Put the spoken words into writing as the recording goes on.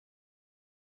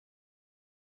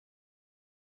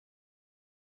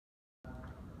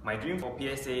My dream for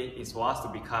PSA is for us to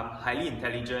become highly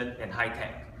intelligent and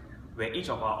high-tech, where each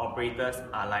of our operators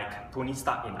are like Tony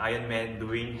Stark in Iron Man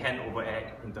doing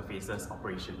hand-over-air interfaces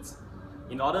operations.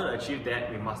 In order to achieve that,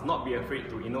 we must not be afraid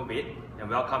to innovate and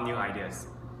welcome new ideas.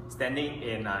 Standing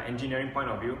in an engineering point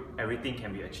of view, everything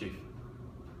can be achieved.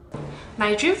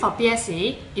 My dream for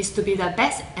PSA is to be the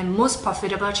best and most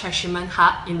profitable transshipment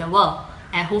hub in the world,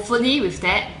 and hopefully with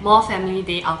that, more family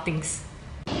day outings.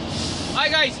 Hi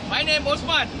guys, my name is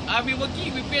Osman. I've been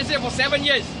working with PSA for 7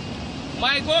 years.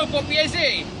 My goal for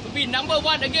PSA to be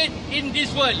 #1 again in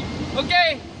this world.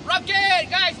 Okay, rocket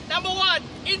guys, #1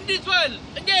 in this world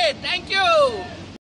again. Thank you.